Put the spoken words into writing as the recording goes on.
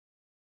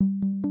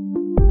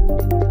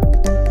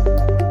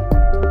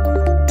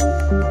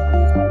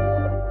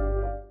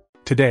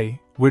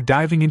Today, we're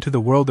diving into the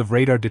world of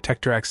radar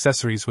detector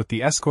accessories with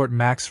the Escort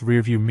Max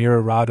Rearview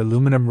Mirror Rod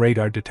Aluminum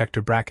Radar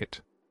Detector Bracket.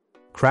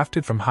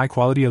 Crafted from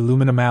high-quality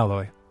aluminum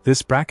alloy,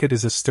 this bracket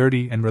is a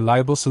sturdy and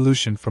reliable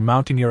solution for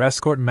mounting your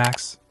Escort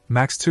Max,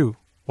 Max 2,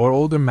 or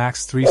older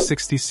Max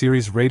 360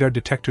 series radar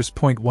detectors.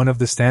 One of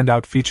the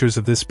standout features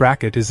of this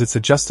bracket is its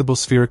adjustable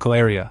spherical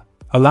area,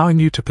 allowing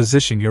you to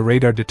position your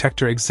radar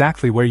detector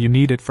exactly where you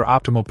need it for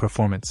optimal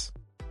performance.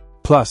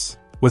 Plus,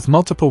 with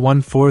multiple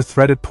 1/4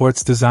 threaded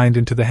ports designed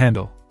into the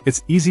handle,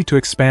 it's easy to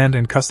expand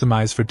and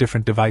customize for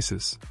different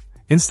devices.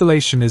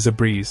 Installation is a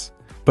breeze,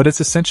 but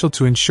it's essential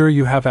to ensure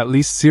you have at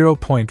least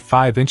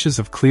 0.5 inches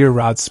of clear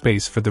rod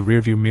space for the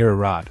rearview mirror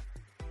rod.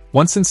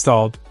 Once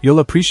installed, you'll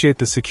appreciate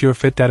the secure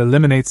fit that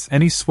eliminates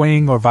any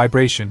swaying or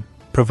vibration,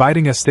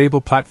 providing a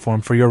stable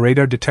platform for your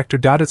radar detector.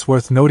 It's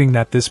worth noting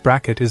that this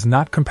bracket is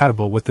not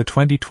compatible with the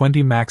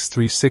 2020 Max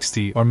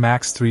 360 or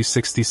Max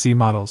 360C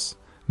models,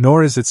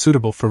 nor is it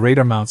suitable for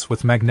radar mounts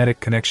with magnetic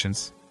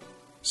connections.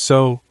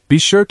 So, be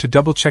sure to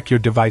double-check your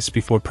device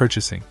before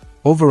purchasing.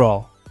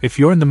 Overall, if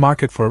you're in the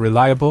market for a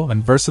reliable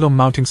and versatile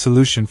mounting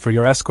solution for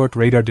your Escort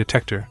radar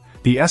detector,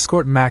 the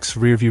Escort Max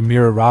Rearview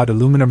Mirror Rod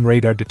Aluminum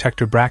Radar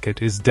Detector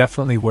Bracket is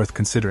definitely worth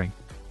considering.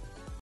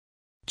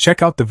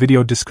 Check out the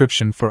video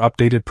description for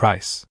updated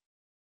price.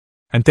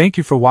 And thank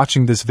you for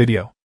watching this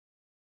video.